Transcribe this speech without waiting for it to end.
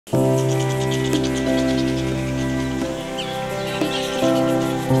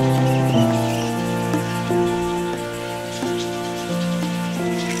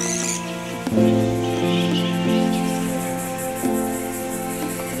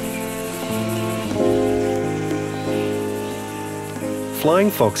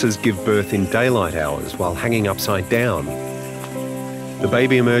Flying foxes give birth in daylight hours while hanging upside down. The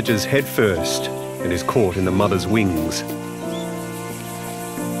baby emerges head first and is caught in the mother's wings.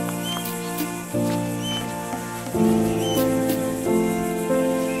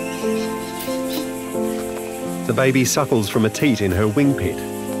 The baby suckles from a teat in her wing pit.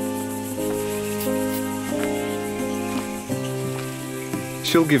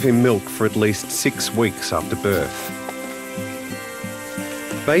 She'll give him milk for at least 6 weeks after birth.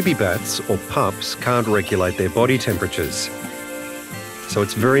 Baby bats, or pups, can't regulate their body temperatures, so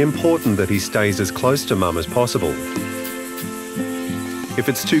it's very important that he stays as close to mum as possible. If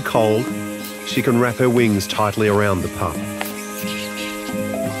it's too cold, she can wrap her wings tightly around the pup.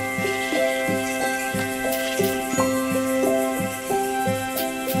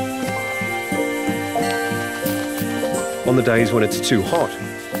 On the days when it's too hot,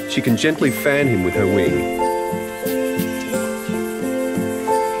 she can gently fan him with her wing.